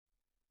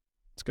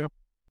Let's go.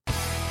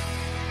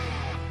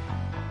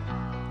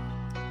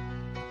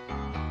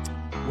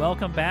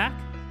 Welcome back.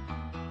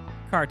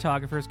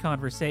 Cartographer's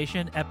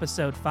Conversation,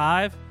 Episode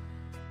 5.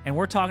 And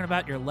we're talking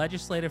about your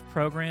legislative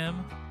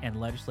program and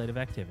legislative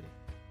activity.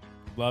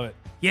 Love it.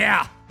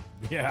 Yeah.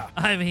 Yeah.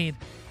 I mean,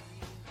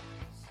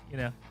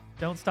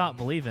 don't stop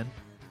believing.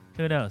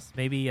 Who knows?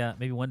 Maybe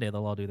one day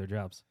they'll all do their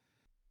jobs.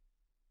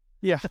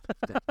 Yeah.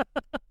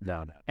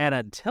 No. And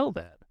until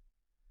then,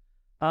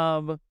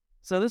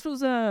 so this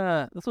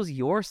was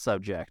your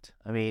subject.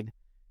 I mean,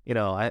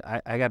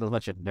 I got a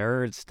bunch of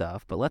nerd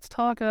stuff, but let's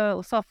talk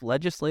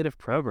legislative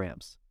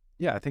programs.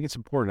 Yeah, I think it's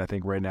important. I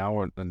think right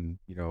now, and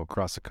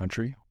across the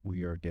country,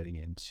 we are getting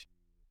into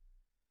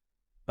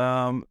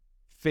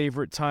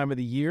favorite time of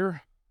the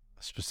year,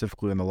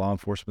 specifically on the law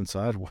enforcement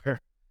side,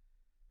 where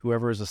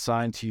whoever is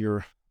assigned to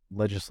your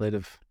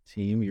legislative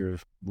team, your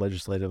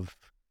legislative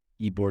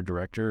e-board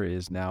director,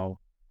 is now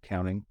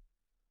counting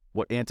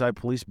what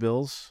anti-police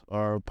bills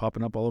are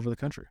popping up all over the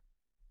country.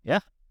 Yeah,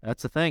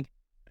 that's the thing.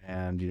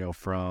 And,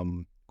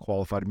 from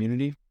qualified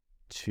immunity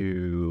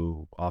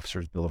to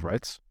Officers' Bill of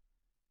Rights,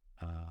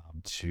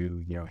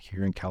 to,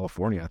 here in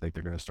California, I think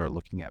they're going to start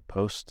looking at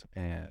post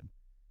and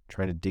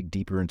try to dig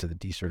deeper into the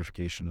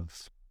decertification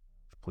of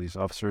police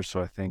officers.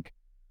 So I think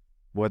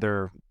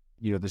whether,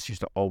 this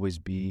used to always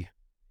be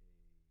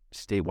a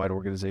statewide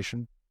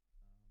organization,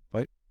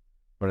 right?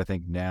 But I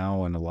think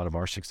now, and a lot of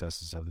our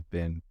successes have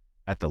been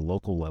at the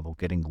local level,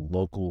 getting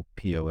local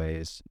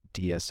POAs,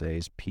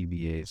 DSAs,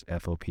 PVAs,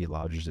 FOP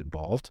lodges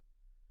involved,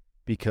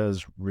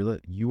 because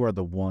really you are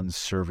the ones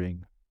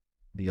serving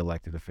the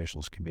elected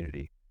officials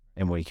community.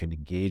 And when you can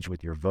engage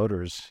with your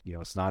voters,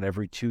 it's not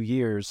every 2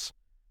 years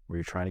where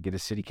you're trying to get a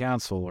city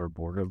council or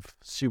board of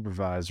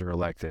supervisor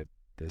elected.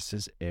 This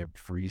is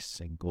every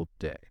single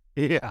day.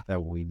 Yeah.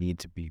 That we need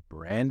to be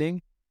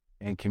branding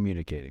and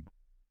communicating.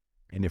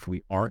 And if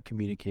we aren't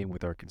communicating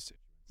with our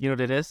constituents, You know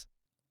what it is?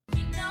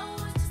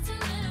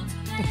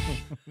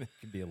 It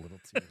can be a little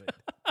too late.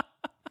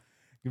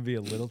 It can be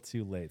a little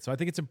too late. So I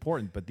think it's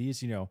important, but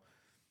these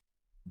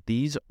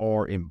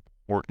are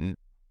important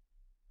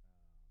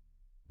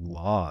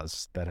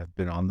laws that have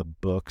been on the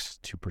books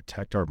to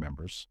protect our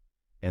members.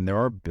 And there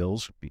are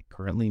bills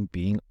currently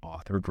being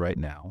authored right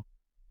now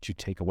to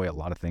take away a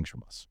lot of things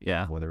from us.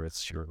 Yeah. Whether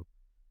it's your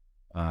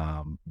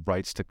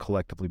rights to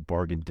collectively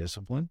bargain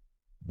discipline,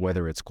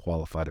 whether it's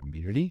qualified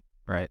immunity,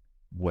 Right.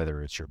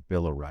 whether it's your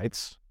Bill of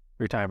Rights,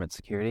 Retirement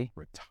security,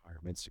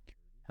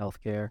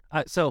 healthcare.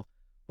 So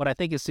what I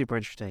think is super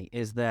interesting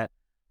is that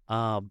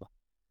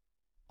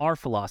our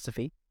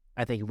philosophy,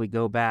 I think if we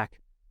go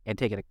back and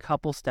take it a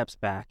couple steps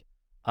back,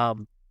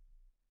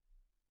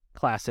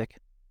 classic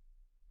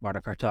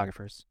modern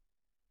cartographers,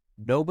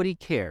 nobody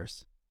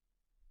cares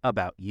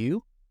about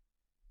you,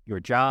 your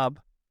job,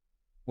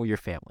 or your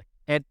family.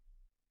 And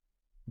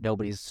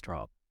nobody's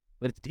strong.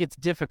 But it's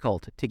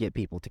difficult to get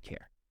people to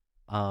care.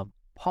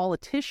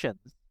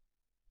 Politicians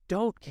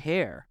don't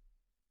care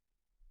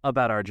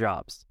about our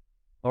jobs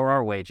or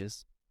our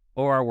wages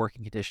or our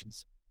working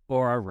conditions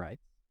or our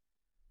rights,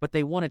 but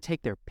they want to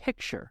take their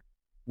picture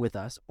with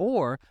us,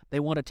 or they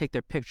want to take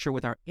their picture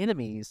with our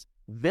enemies,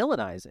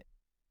 villainizing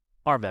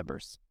our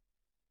members.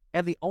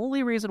 And the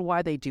only reason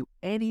why they do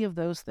any of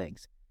those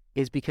things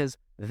is because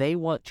they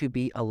want to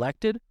be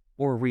elected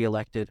or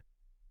reelected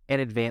and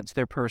advance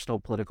their personal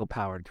political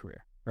power and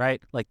career,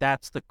 right? Like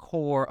that's the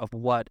core of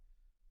what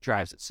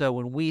drives it. So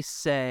when we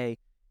say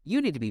you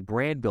need to be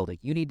brand building,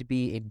 you need to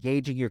be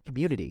engaging your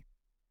community,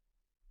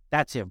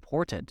 that's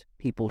important.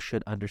 People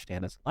should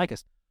understand us, like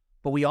us.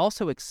 But we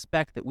also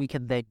expect that we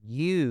can then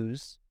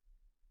use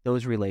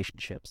those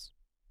relationships,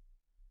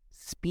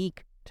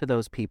 speak to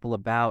those people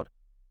about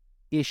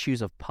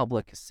issues of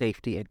public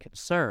safety and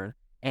concern,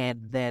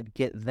 and then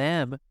get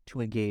them to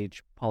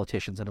engage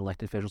politicians and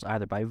elected officials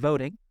either by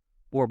voting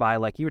or by,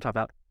 like you were talking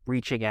about,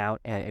 reaching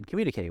out and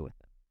communicating with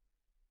them.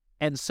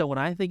 And so when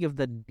I think of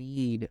the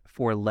need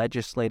for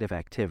legislative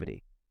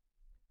activity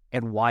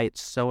and why it's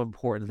so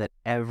important that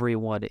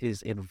everyone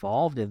is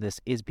involved in this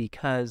is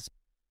because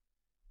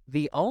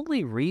the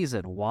only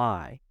reason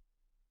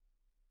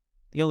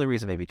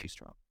may be too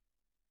strong.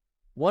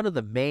 One of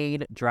the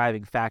main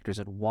driving factors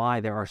in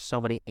why there are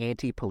so many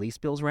anti-police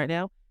bills right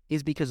now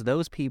is because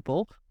those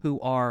people who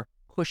are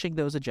pushing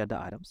those agenda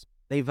items,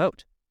 they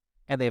vote.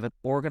 And they have an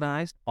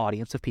organized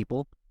audience of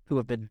people who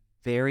have been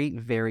very,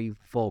 very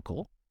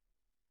vocal.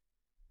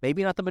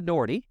 Maybe not the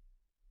majority,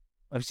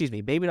 but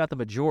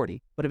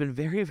have been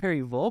very,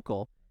 very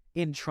vocal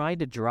in trying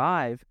to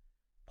drive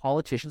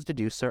politicians to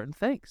do certain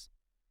things.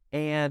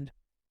 And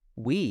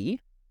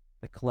we,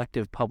 the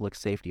collective public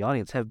safety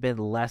audience, have been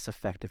less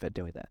effective at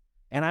doing that.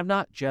 And I'm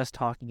not just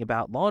talking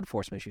about law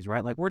enforcement issues,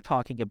 right? Like we're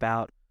talking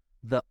about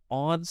the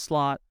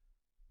onslaught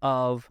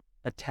of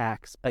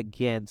attacks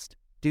against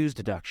dues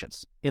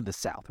deductions in the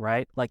South,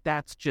 right? Like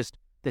that's just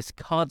this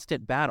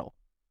constant battle.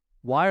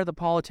 Why are the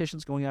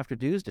politicians going after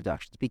dues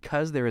deductions?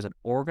 Because there is an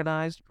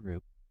organized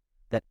group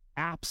that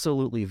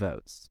absolutely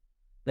votes,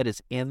 that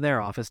is in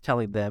their office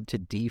telling them to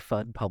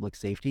defund public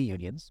safety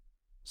unions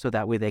so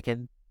that way they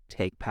can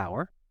take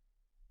power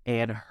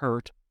and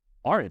hurt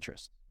our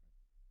interests.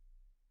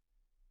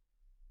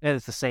 And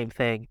it's the same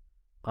thing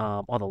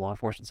on the law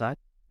enforcement side.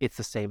 It's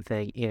the same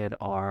thing in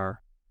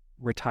our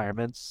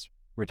retirement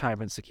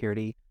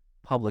security,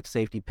 public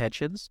safety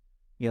pensions.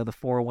 You know, the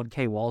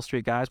 401k Wall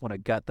Street guys want to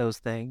gut those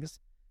things,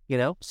 you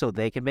know, so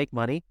they can make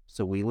money,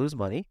 so we lose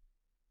money.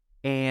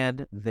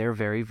 And they're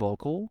very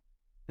vocal.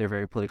 They're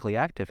very politically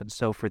active. And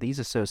so for these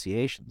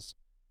associations,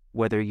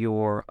 whether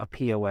you're a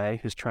POA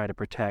who's trying to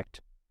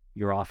protect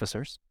your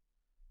officers,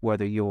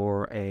 whether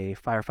you're a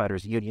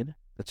firefighters union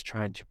that's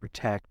trying to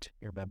protect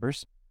your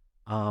members,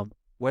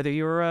 whether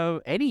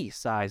you're any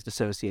sized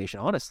association,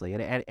 honestly,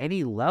 at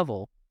any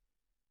level,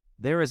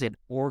 there is an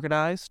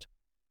organized,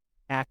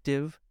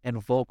 active,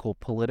 and vocal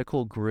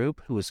political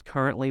group who is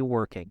currently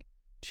working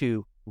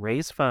to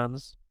raise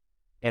funds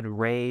and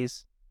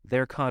raise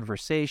their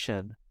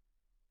conversation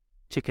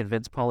to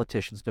convince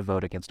politicians to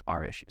vote against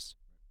our issues.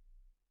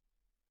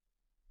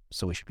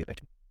 So we should be there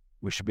too.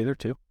 We should be there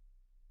too.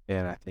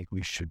 And I think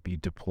we should be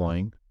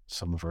deploying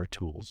some of our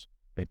tools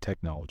and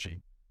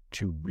technology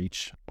to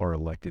reach our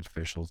elected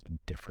officials in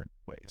different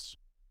ways.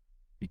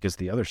 Because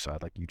the other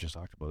side, like you just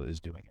talked about, is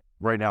doing it.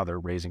 Right now, they're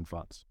raising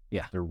funds.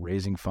 Yeah. They're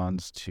raising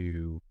funds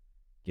to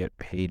get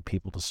paid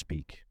people to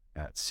speak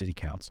at city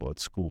council, at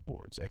school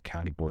boards, at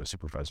county board of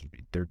supervisors.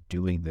 They're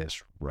doing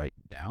this right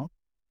now.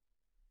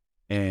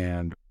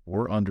 And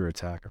we're under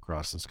attack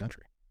across this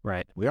country.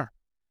 Right. We are.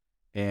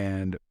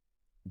 And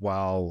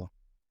while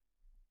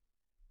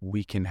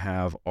we can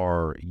have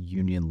our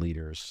union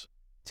leaders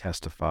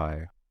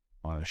testify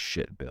on a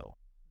shit bill,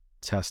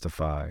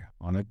 testify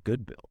on a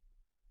good bill,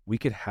 we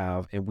could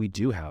have, and we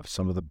do have,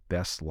 some of the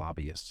best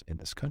lobbyists in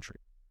this country.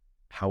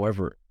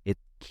 However, it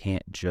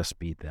can't just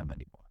be them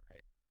anymore.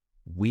 Right?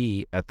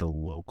 We at the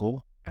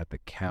local, at the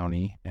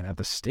county, and at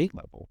the state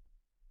level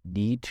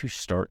need to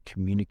start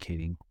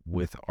communicating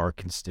with our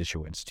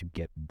constituents to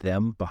get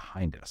them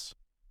behind us,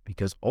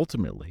 because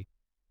ultimately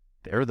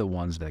they're the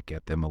ones that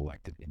get them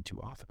elected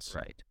into office.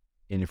 Right.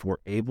 And if we're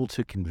able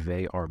to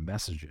convey our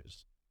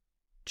messages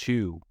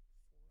to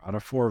 4 out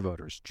of 4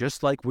 voters,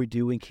 just like we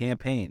do in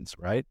campaigns,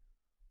 right?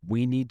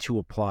 We need to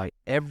apply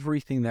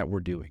everything that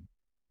we're doing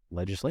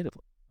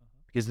legislatively.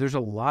 Because there's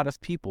a lot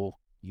of people,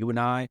 you and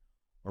I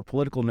are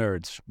political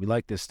nerds. We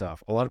like this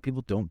stuff. A lot of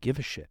people don't give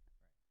a shit.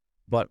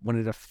 But when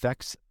it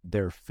affects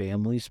their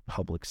family's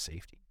public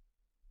safety,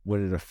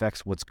 when it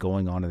affects what's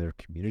going on in their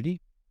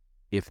community,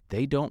 if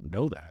they don't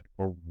know that,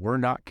 or we're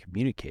not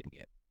communicating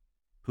it,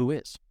 who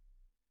is?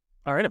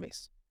 Our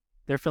enemies.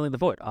 They're filling the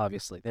void,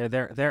 obviously.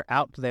 They're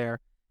out there.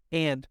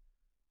 And,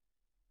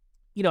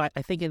 you know,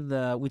 I think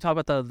we talk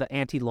about the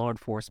anti-law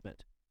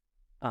enforcement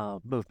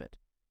movement.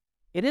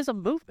 It is a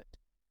movement.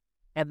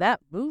 And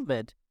that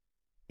movement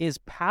is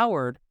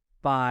powered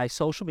by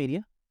social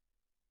media,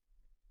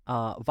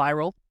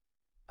 viral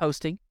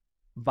posting,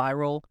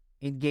 viral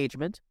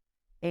engagement,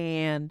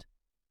 and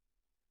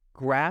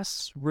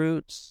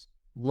grassroots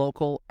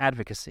local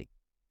advocacy.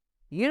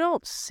 You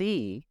don't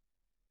see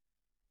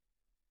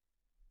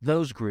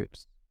those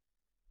groups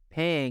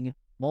paying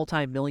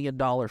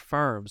multi-million-dollar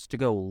firms to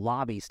go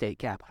lobby state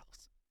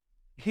capitals.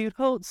 You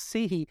don't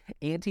see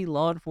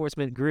anti-law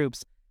enforcement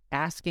groups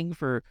asking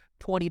for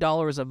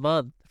 $20 a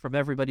month from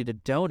everybody to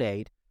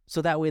donate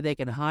so that way they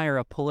can hire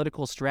a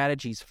political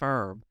strategies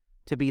firm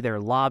to be their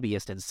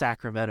lobbyist in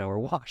Sacramento or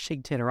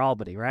Washington or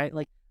Albany, right?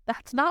 Like,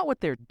 that's not what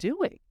they're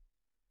doing.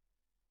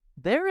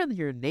 They're in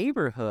your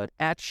neighborhood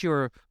at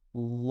your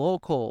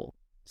local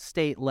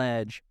state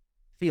ledge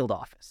field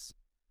office.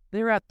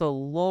 They're at the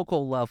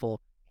local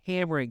level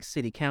hammering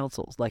city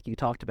councils like you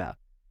talked about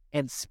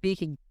and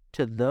speaking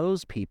to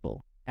those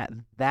people at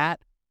that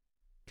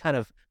kind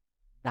of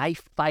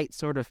knife fight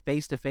sort of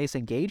face-to-face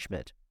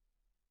engagement.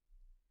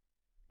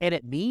 And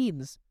it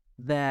means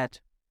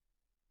that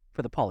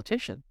for the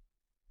politician,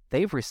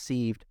 they've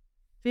received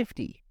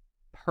 50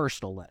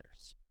 personal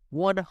letters,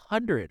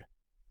 100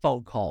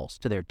 phone calls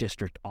to their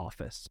district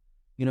office,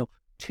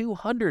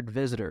 200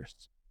 visitors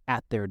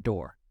at their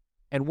door.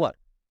 And what?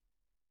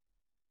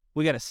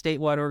 We got a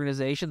statewide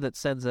organization that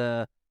sends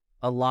a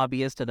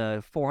lobbyist in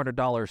a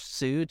 $400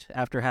 suit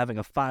after having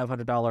a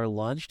 $500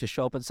 lunch to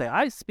show up and say,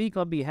 I speak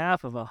on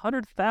behalf of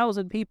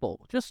 100,000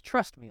 people. Just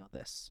trust me on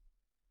this.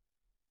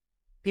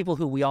 People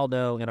who we all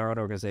know in our own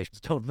organizations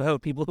don't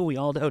vote. People who we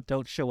all know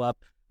don't show up.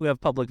 We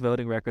have public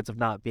voting records of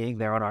not being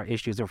there on our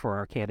issues or for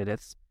our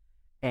candidates.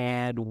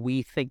 And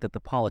we think that the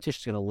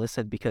politician's going to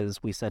listen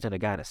because we sent in a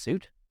guy in a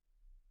suit.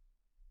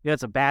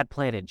 It's a bad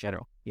plan in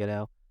general,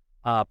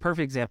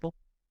 Perfect example.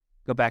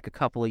 Go back a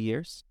couple of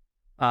years.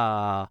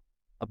 A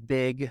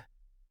big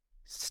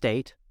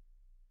state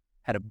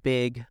had a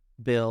big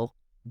bill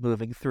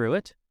moving through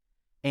it.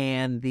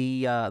 And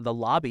the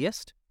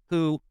lobbyist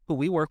who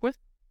we work with,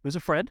 who's a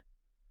friend,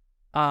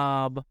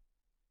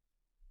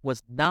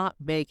 was not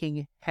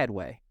making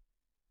headway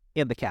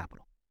in the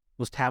Capitol.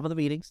 Was having the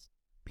meetings.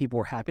 People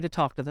were happy to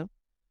talk to them,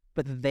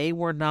 but they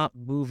were not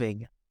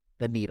moving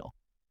the needle.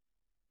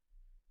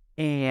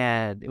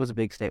 And it was a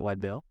big statewide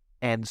bill.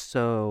 And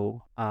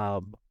so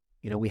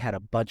we had a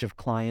bunch of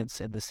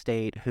clients in the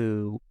state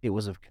who it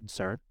was of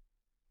concern,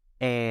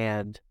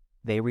 and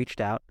they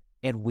reached out,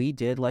 and we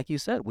did, like you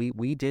said,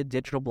 we did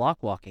digital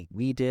block walking.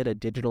 We did a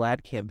digital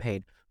ad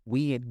campaign.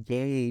 We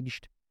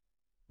engaged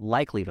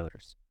likely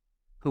voters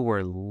who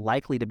were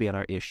likely to be on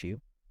our issue,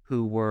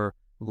 who were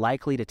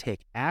likely to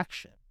take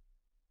action,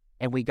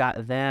 and we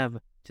got them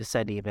to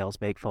send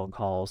emails, make phone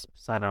calls,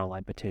 sign an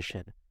online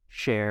petition,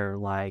 share,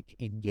 like,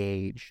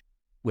 engage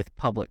with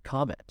public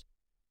comment.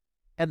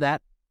 And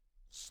that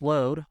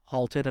slowed,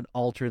 halted, and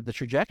altered the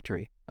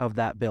trajectory of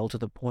that bill to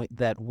the point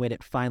that when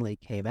it finally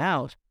came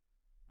out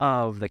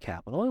of the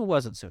Capitol, it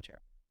wasn't so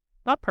terrible.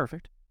 Not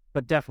perfect,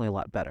 but definitely a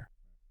lot better.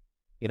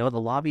 The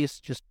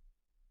lobbyists just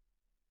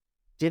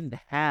didn't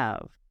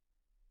have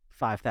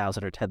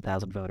 5,000 or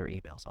 10,000 voter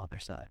emails on their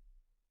side.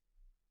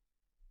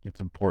 It's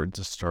important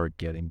to start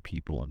getting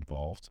people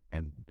involved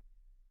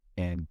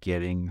and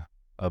getting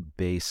a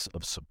base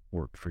of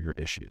support for your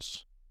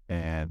issues.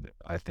 And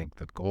I think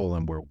the goal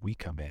and where we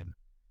come in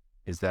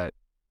is that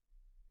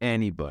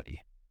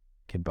anybody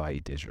can buy you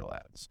digital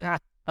ads.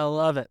 I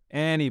love it.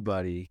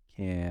 Anybody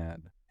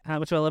can. How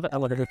much do I love it? I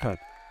love it.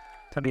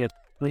 Tell me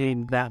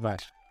that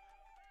much.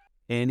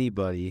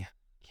 Anybody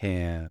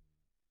can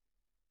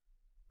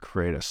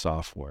create a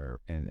software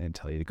and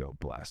tell you to go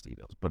blast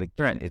emails. But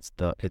again, it's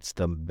the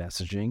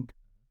messaging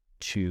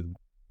to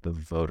the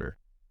voter.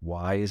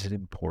 Why is it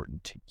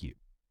important to you?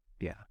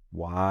 Yeah.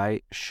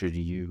 Why should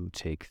you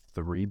take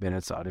 3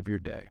 minutes out of your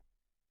day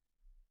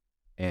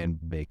and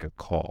make a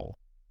call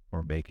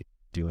or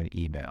do an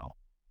email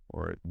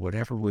or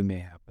whatever we may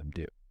have them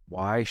do?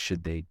 Why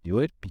should they do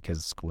it? Because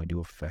it's going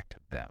to affect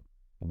them.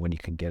 And when you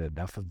can get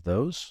enough of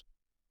those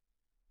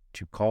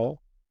to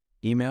call,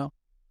 email,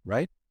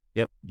 right?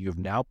 Yep. You have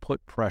now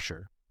put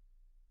pressure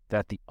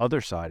that the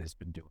other side has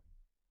been doing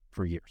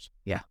for years.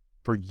 Yeah.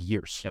 For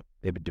years. Yep.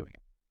 They've been doing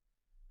it.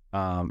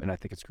 And I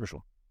think it's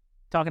crucial.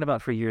 Talking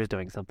about for years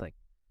doing something.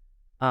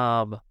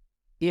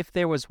 If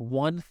there was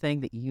one thing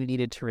that you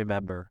needed to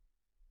remember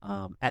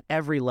at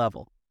every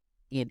level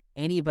in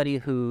anybody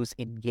who's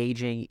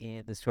engaging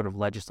in this sort of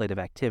legislative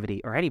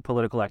activity or any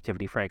political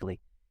activity, frankly,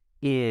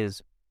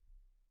 is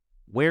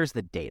where's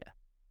the data,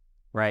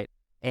 right?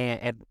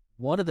 And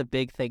one of the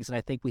big things, and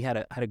I think we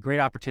had a great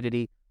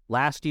opportunity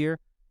last year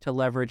to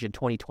leverage in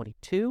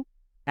 2022,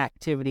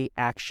 activity,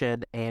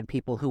 action, and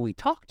people who we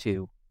talked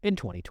to in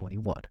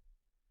 2021.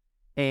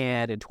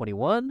 And in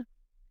 21,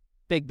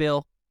 big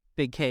bill,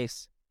 big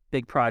case,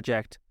 big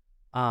project,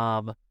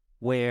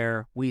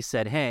 where we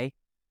said, hey,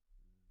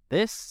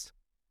 this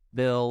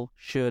bill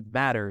should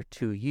matter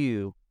to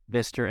you,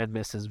 Mr. and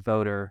Mrs.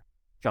 Voter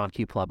John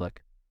Q.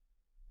 Public,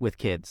 with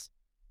kids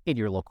in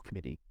your local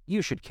community.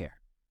 You should care.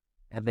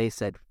 And they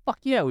said, fuck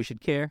yeah, we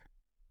should care.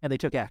 And they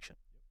took action.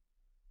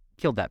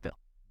 Killed that bill.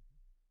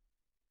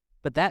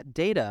 But that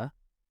data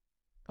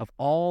of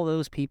all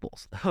those people,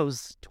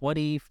 those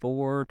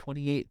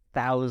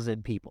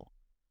 28,000 people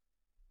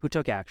who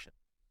took action,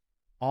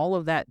 all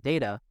of that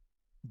data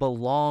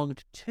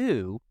belonged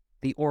to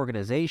the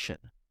organization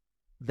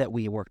that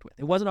we worked with.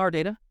 It wasn't our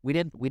data. We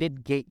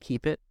didn't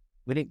gatekeep it.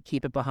 We didn't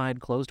keep it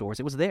behind closed doors.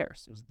 It was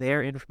theirs. It was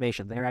their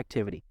information, their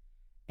activity.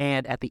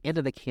 And at the end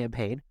of the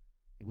campaign,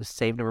 it was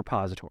saved in a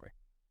repository.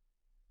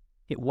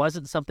 It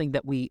wasn't something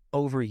that we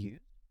overused,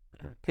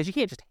 because you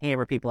can't just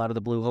hammer people out of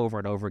the blue over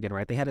and over again,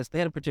 right? They had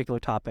a particular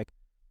topic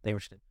they were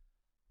interested in.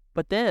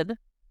 But then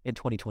in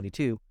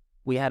 2022,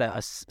 we had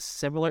a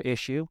similar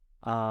issue,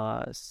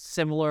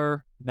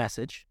 similar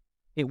message.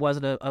 It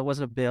wasn't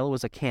a bill. It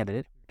was a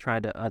candidate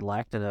trying to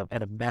elect and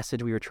a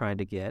message we were trying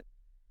to get.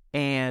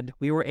 And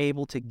we were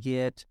able to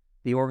get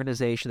the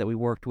organization that we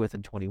worked with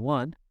in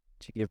 21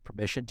 to give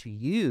permission to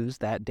use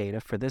that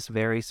data for this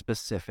very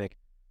specific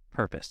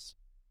purpose.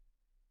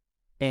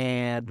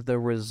 And the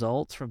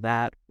results from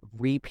that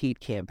repeat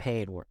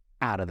campaign were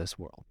out of this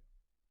world.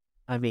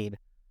 I mean,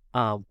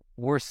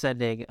 we're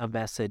sending a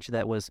message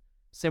that was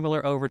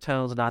similar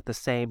overtones, not the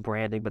same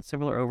branding, but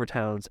similar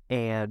overtones,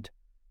 and,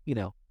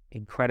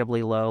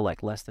 incredibly low,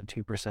 like less than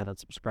 2%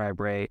 unsubscribe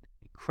rate,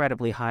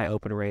 incredibly high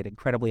open rate,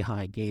 incredibly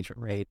high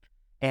engagement rate,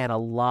 and a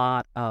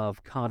lot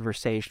of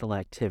conversational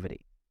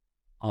activity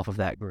off of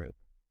that group.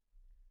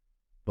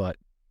 But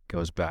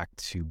goes back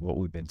to what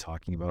we've been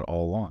talking about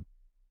all along.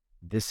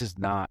 This is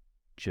not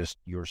just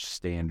your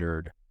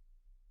standard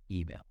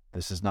email.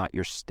 This is not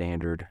your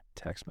standard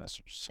text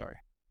message. Sorry.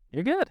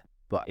 You're good.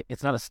 But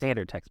it's not a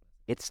standard text message.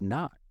 It's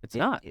not. It's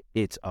not.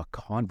 It's a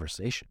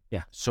conversation.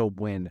 Yeah. So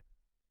when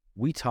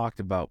we talked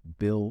about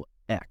Bill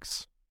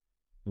X,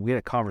 we had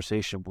a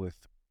conversation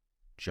with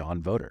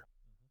John Voter.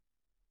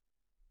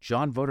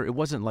 John Voter, it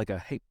wasn't like a,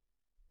 hey,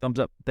 thumbs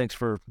up, thanks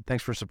for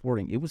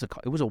supporting. It was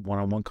a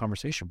one-on-one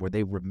conversation where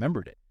they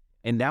remembered it.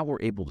 And now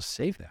we're able to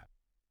save that.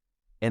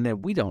 And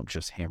then we don't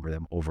just hammer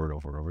them over and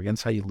over and over again.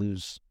 That's how you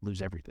lose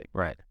everything.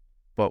 Right.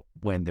 But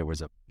when there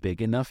was a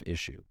big enough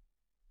issue,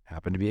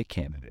 happened to be a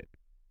candidate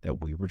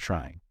that we were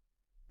trying,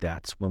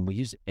 that's when we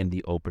used it. And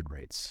the open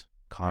rates,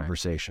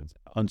 conversations,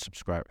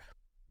 unsubscribe,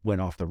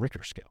 went off the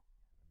Richter scale.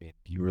 I mean,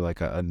 you were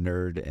like a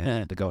nerd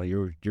and to go,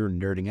 you're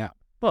nerding out.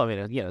 Well, I mean,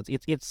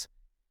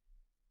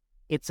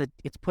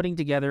 it's putting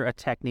together a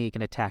technique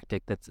and a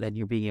tactic that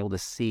you're being able to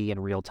see in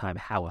real time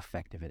how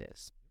effective it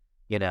is,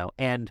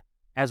 And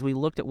as we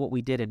looked at what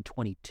we did in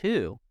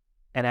 22,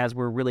 and as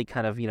we're really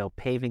kind of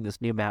paving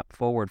this new map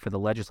forward for the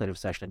legislative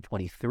session in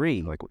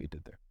 23, I like what you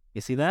did there.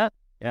 you see that?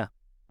 Yeah.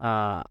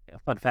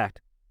 Fun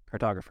fact,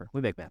 cartographer,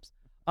 we make maps.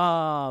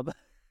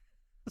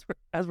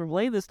 As we're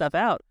laying this stuff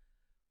out,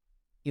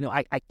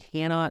 I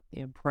cannot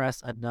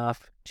impress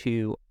enough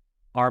to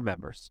our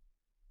members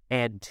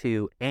and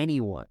to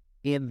anyone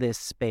in this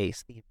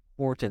space the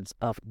importance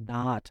of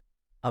not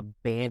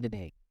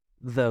abandoning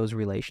those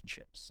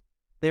relationships.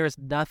 There is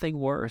nothing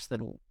worse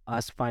than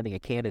us finding a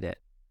candidate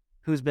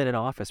who's been in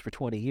office for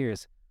 20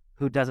 years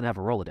who doesn't have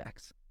a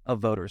Rolodex of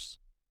voters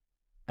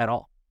at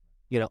all.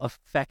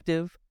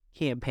 Effective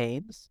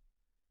campaigns,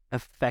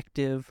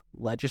 effective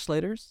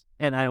legislators,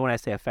 and when I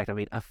say effective, I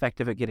mean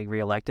effective at getting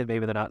reelected.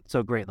 Maybe they're not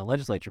so great in the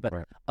legislature, but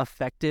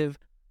effective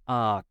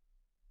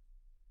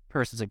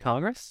persons in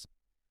Congress.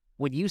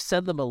 When you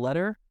send them a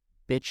letter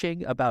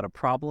bitching about a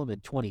problem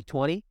in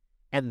 2020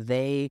 and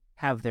they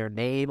have their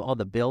name on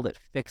the bill that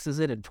fixes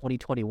it in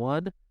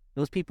 2021,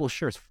 those people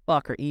sure as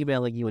fuck are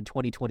emailing you in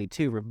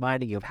 2022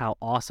 reminding you of how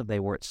awesome they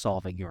were at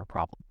solving your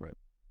problem. Right.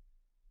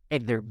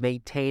 And they're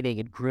maintaining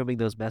and grooming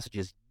those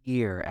messages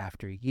year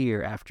after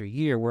year after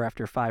year, where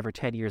after 5 or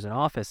 10 years in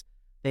office,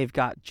 they've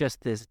got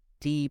just this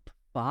deep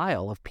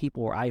file of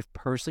people where I've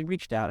personally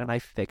reached out and I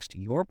fixed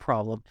your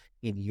problem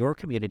in your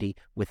community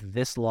with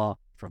this law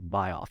from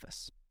my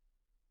office.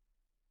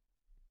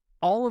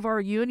 All of our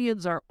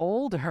unions are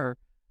older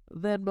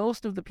than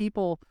most of the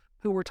people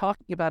who we're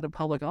talking about in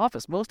public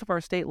office. Most of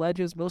our state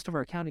legislators, most of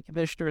our county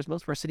commissioners,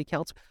 most of our city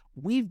council,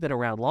 we've been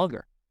around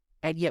longer.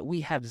 And yet we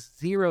have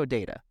zero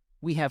data.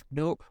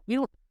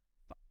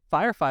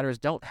 Firefighters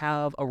don't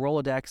have a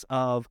Rolodex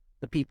of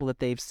the people that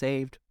they've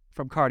saved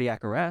from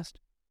cardiac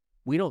arrest.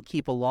 We don't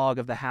keep a log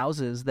of the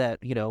houses that,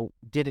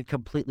 didn't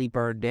completely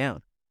burn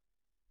down.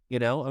 I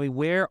mean,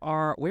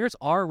 where's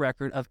our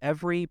record of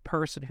every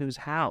person whose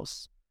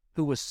house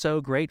who was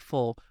so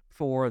grateful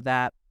for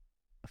that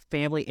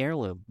family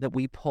heirloom that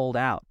we pulled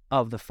out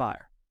of the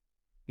fire?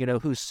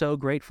 Who's so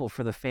grateful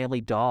for the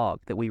family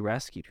dog that we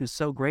rescued? Who's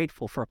so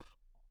grateful for...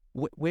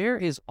 Where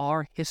is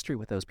our history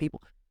with those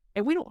people?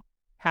 And we don't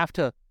have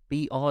to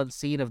be on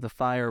scene of the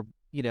fire,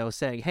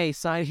 saying, hey,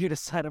 sign here to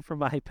sign up for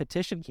my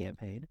petition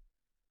campaign.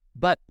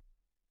 But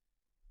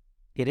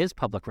it is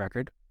public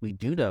record. We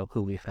do know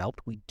who we've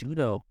helped. We do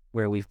know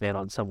where we've been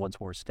on someone's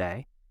worst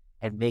day.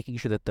 And making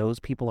sure that those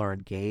people are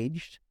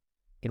engaged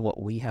in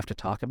what we have to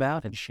talk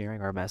about and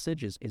sharing our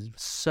message is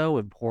so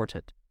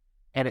important.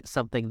 And it's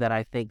something that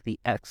I think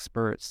the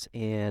experts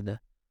in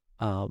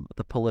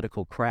the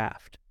political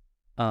craft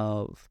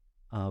of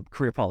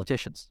career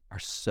politicians are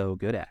so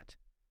good at.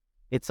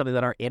 It's something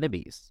that our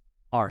enemies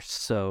are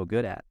so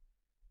good at.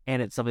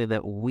 And it's something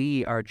that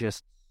we are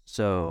just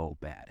so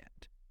bad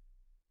at.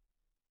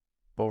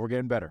 But we're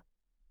getting better.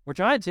 We're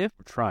trying to.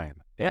 We're trying.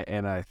 Yeah.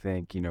 And I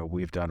think,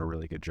 we've done a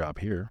really good job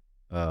here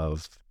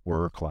of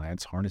for our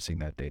clients harnessing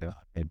that data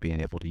and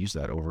being able to use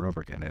that over and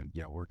over again. And,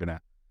 we're going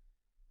to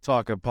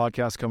talk a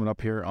podcast coming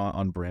up here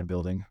on brand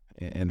building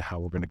and how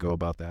we're going to go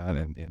about that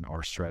and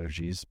our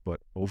strategies. But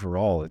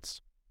overall,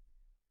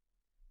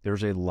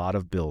 there's a lot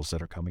of bills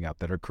that are coming out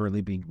that are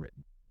currently being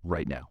written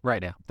right now,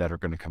 that are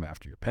going to come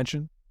after your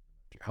pension,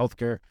 your health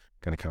care,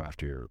 going to come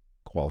after your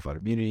qualified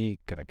immunity,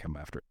 going to come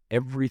after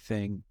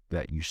everything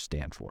that you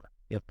stand for.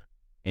 Yep.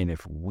 And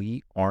if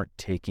we aren't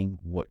taking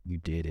what you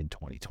did in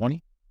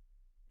 2020,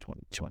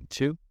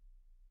 2022,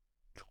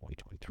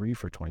 2023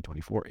 for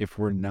 2024, if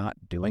we're not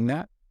doing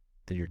that,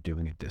 then you're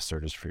doing a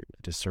disservice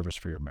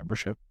for your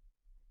membership.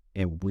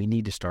 And we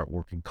need to start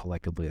working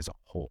collectively as a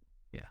whole.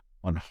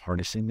 On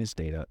harnessing this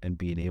data and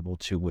being able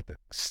to, with a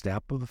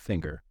snap of a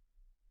finger,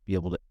 be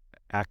able to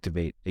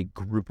activate a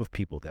group of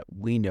people that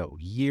we know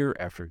year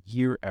after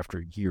year after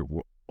year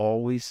will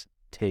always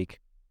take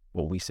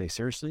what we say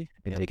seriously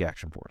and take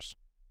action for us.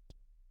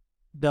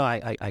 No,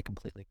 I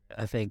completely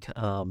agree. I think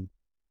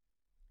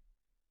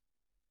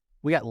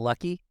we got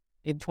lucky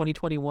in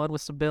 2021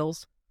 with some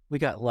bills. We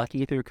got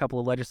lucky through a couple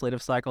of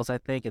legislative cycles, I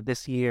think. And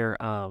this year,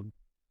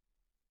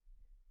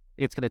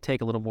 it's going to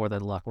take a little more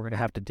than luck. We're going to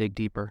have to dig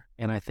deeper.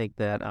 And I think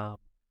that,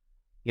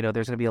 there's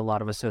going to be a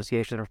lot of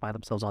associations that find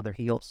themselves on their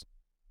heels.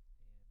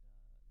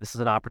 This is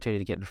an opportunity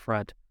to get in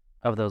front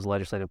of those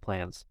legislative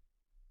plans.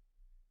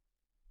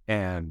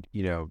 And,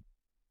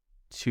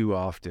 too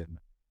often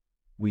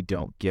we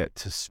don't get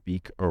to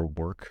speak or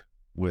work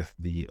with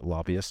the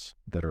lobbyists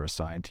that are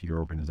assigned to your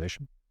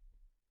organization.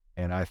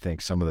 And I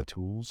think some of the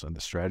tools and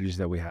the strategies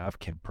that we have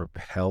can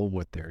propel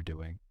what they're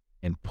doing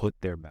and put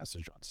their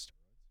message on steroids.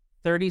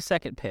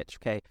 30-second pitch,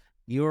 okay?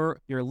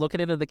 You're looking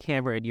into the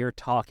camera and you're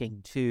talking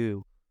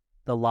to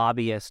the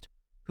lobbyist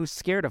who's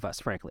scared of us,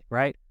 frankly,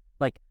 right?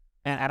 Like,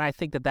 and I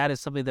think that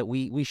is something that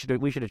we should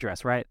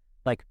address, right?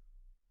 Like,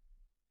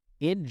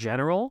 in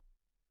general,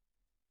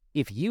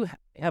 if you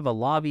have a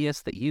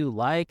lobbyist that you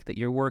like, that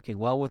you're working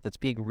well with, that's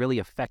being really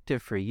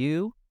effective for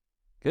you,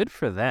 good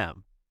for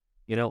them.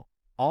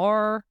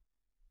 our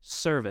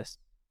service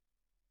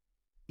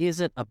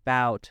isn't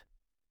about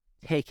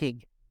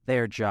taking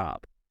their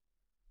job,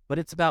 but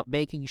it's about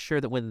making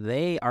sure that when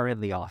they are in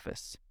the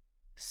office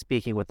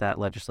speaking with that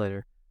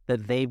legislator,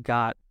 that they've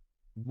got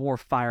more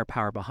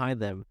firepower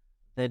behind them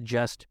than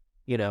just,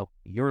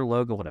 your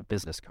logo on a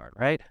business card,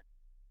 right?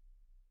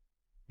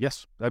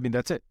 Yes. I mean,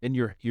 that's it. And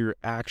you're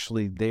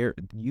actually there.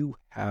 You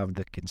have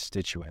the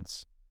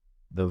constituents,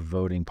 the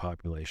voting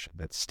population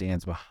that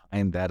stands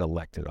behind that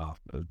elected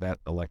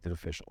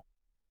official.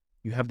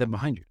 You have them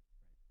behind you.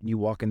 And you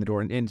walk in the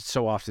door, and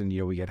so often,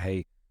 we get,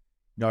 hey,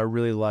 I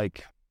really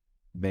like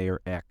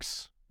Mayor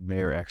X.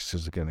 Mayor X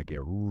is going to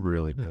get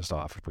really pissed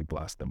off if we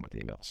blast them with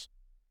emails.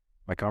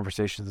 My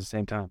conversation is the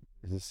same time.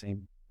 It's the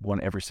same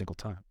one every single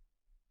time.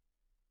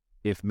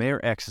 If Mayor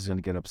X is going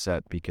to get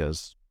upset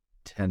because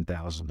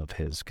 10,000 of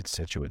his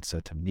constituents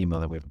said to Nemo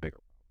that we have a bigger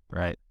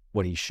problem, right?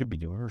 What he should be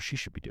doing, or she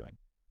should be doing,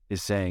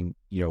 is saying,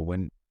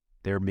 when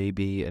there may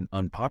be an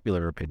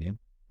unpopular opinion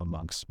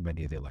amongst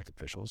many of the elected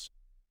officials,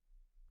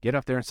 get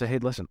up there and say, hey,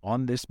 listen,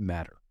 on this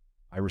matter,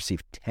 I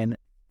received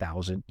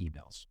 10,000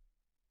 emails,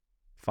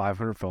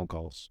 500 phone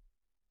calls,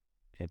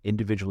 and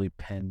individually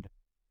penned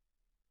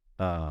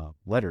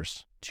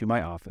letters to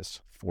my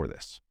office for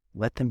this.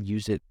 Let them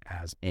use it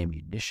as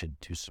ammunition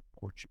to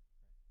support you,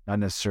 not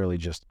necessarily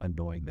just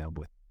annoying them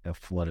with a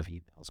flood of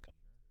emails.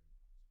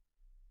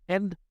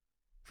 And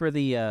for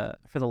the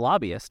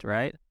lobbyist,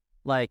 right?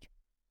 Like,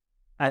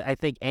 I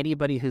think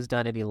anybody who's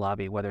done any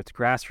lobbying, whether it's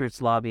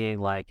grassroots lobbying,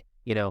 like,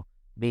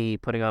 me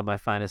putting on my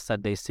finest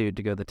Sunday suit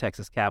to go to the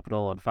Texas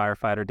Capitol on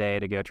Firefighter Day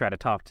to go try to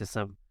talk to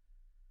some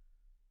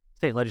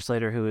state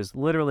legislator who is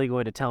literally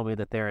going to tell me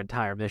that their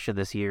entire mission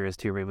this year is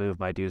to remove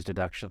my dues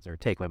deductions or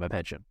take away my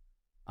pension.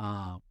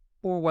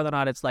 Or whether or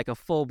not it's like a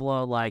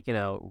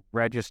full-blown,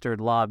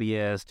 registered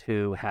lobbyist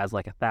who has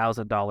like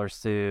 $1,000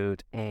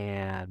 suit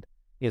and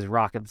is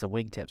rocking some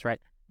wingtips,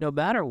 right? No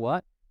matter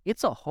what,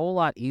 it's a whole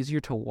lot easier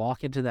to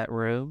walk into that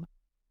room,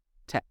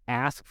 to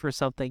ask for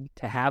something,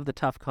 to have the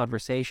tough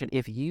conversation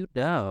if you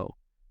know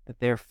that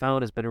their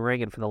phone has been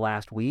ringing for the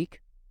last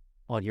week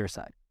on your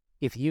side.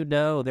 If you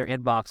know their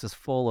inbox is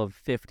full of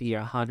 50,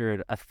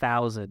 100,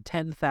 1,000,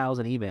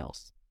 10,000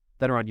 emails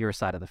that are on your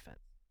side of the fence.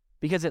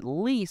 Because at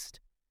least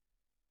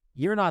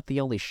you're not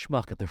the only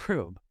schmuck in the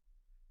room,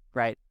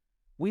 right?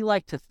 We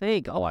like to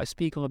think, I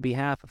speak on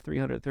behalf of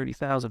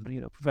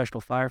 330,000,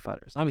 professional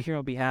firefighters. I'm here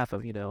on behalf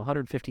of,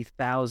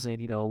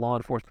 150,000, law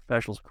enforcement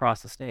professionals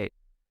across the state.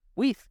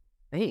 We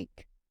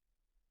think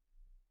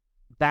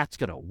that's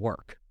going to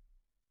work.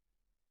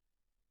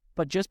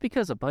 But just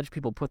because a bunch of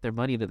people put their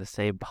money into the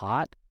same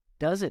pot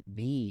doesn't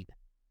mean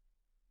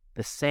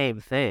the same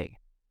thing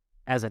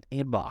as an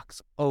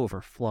inbox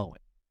overflowing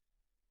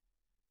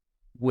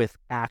with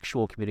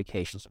actual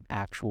communications from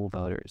actual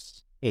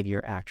voters in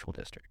your actual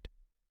district.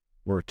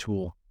 We're a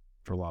tool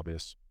for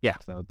lobbyists. Yeah.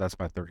 So that's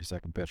my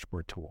 30-second pitch.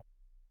 We're a tool.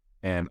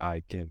 And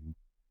I can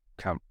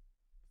count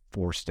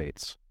 4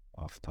 states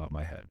off the top of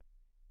my head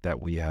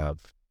that we have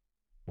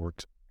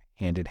worked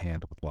hand in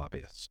hand with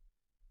lobbyists,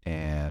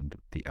 and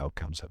the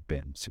outcomes have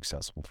been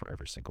successful for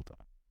every single time.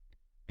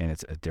 And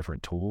it's a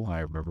different tool. I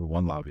remember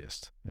one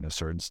lobbyist in a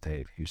certain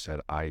state who said,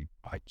 I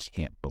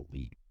can't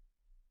believe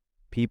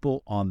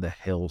people on the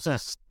Hills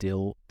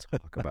still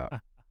talk about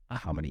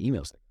how many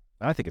emails they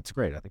got. I think it's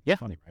great. I think it's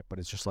funny, right? But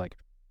it's just like,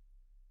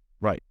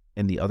 right.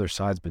 And the other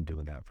side's been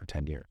doing that for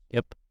 10 years.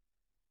 Yep.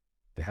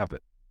 They have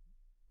it.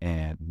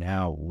 And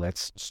now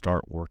let's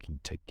start working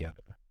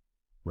together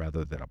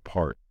rather than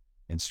apart,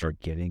 and start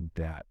getting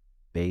that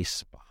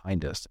base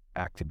behind us,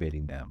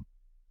 activating them,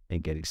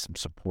 and getting some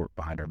support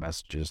behind our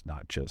messages,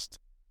 not just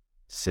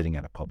sitting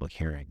at a public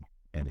hearing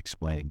and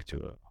explaining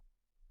to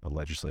a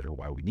legislator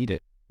why we need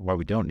it, why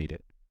we don't need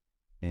it,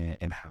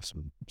 and have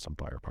some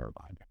firepower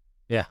behind it.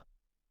 Yeah.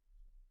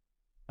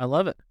 I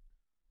love it.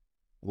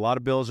 A lot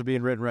of bills are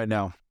being written right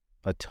now,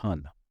 a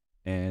ton.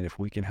 And if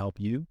we can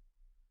help you,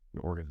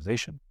 your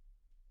organization,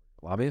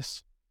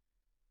 lobbyists,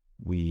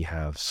 we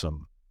have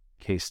some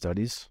case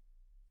studies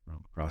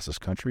from across this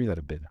country that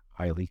have been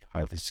highly,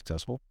 highly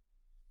successful.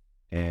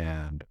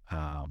 And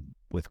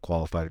with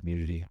qualified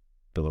immunity,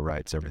 Bill of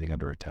Rights, everything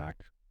under attack,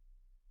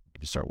 we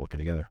can start working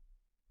together.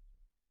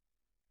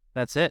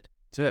 That's it.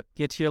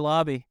 Get to your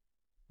lobby.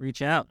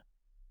 Reach out.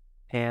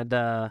 And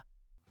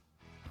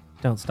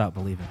don't stop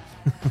believing.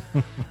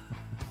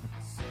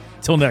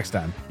 Till next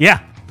time. Yeah.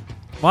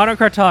 Modern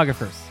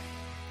Cartographers.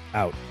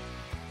 Out.